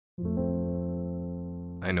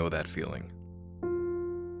I know that feeling.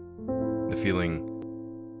 The feeling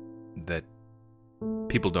that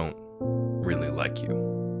people don't really like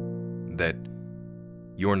you. That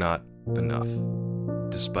you're not enough,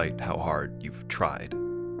 despite how hard you've tried.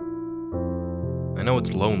 I know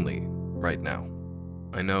it's lonely right now.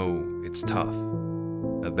 I know it's tough.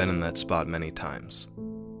 I've been in that spot many times.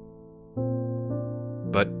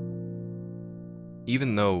 But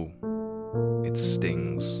even though it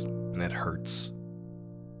stings and it hurts,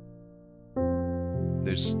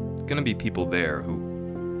 there's gonna be people there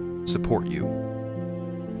who support you,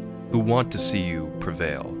 who want to see you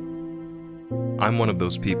prevail. I'm one of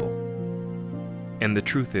those people. And the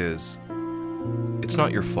truth is, it's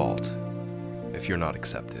not your fault if you're not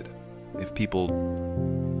accepted. If people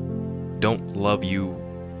don't love you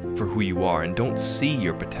for who you are and don't see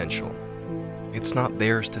your potential, it's not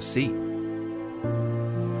theirs to see.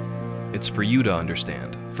 It's for you to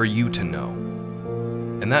understand, for you to know.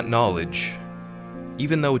 And that knowledge,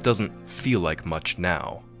 even though it doesn't feel like much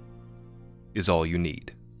now, is all you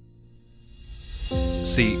need.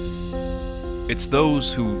 See, it's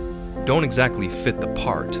those who don't exactly fit the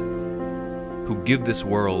part who give this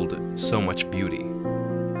world so much beauty.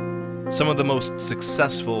 Some of the most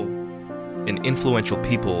successful and influential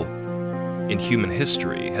people in human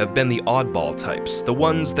history have been the oddball types, the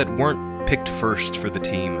ones that weren't picked first for the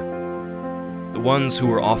team, the ones who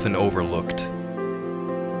were often overlooked.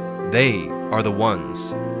 They are the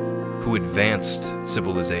ones who advanced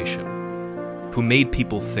civilization, who made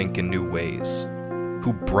people think in new ways,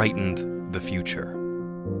 who brightened the future.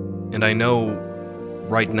 And I know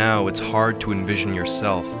right now it's hard to envision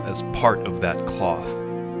yourself as part of that cloth,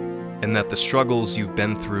 and that the struggles you've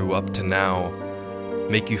been through up to now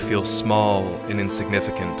make you feel small and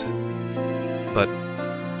insignificant. But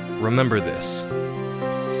remember this: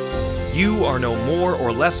 you are no more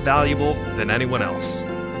or less valuable than anyone else.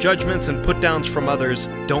 Judgments and put-downs from others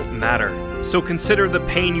don't matter. So consider the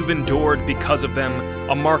pain you've endured because of them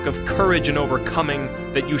a mark of courage and overcoming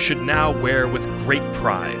that you should now wear with great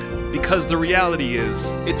pride. Because the reality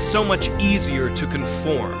is, it's so much easier to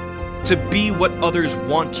conform, to be what others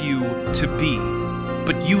want you to be.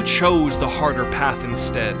 But you chose the harder path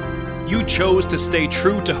instead. You chose to stay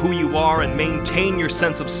true to who you are and maintain your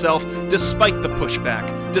sense of self despite the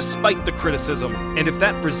pushback, despite the criticism. And if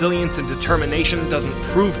that resilience and determination doesn't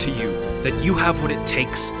prove to you that you have what it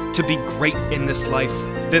takes to be great in this life,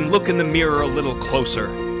 then look in the mirror a little closer.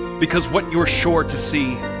 Because what you're sure to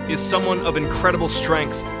see is someone of incredible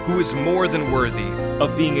strength who is more than worthy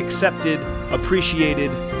of being accepted,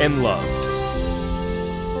 appreciated, and loved.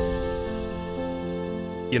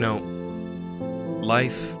 You know,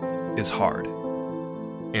 life is hard.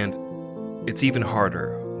 And it's even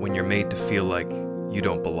harder when you're made to feel like you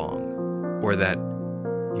don't belong, or that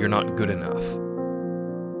you're not good enough.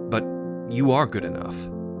 But you are good enough.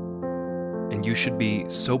 And you should be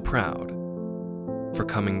so proud for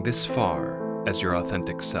coming this far as your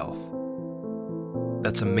authentic self.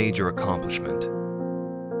 That's a major accomplishment.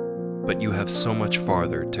 But you have so much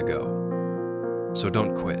farther to go. So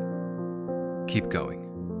don't quit. Keep going.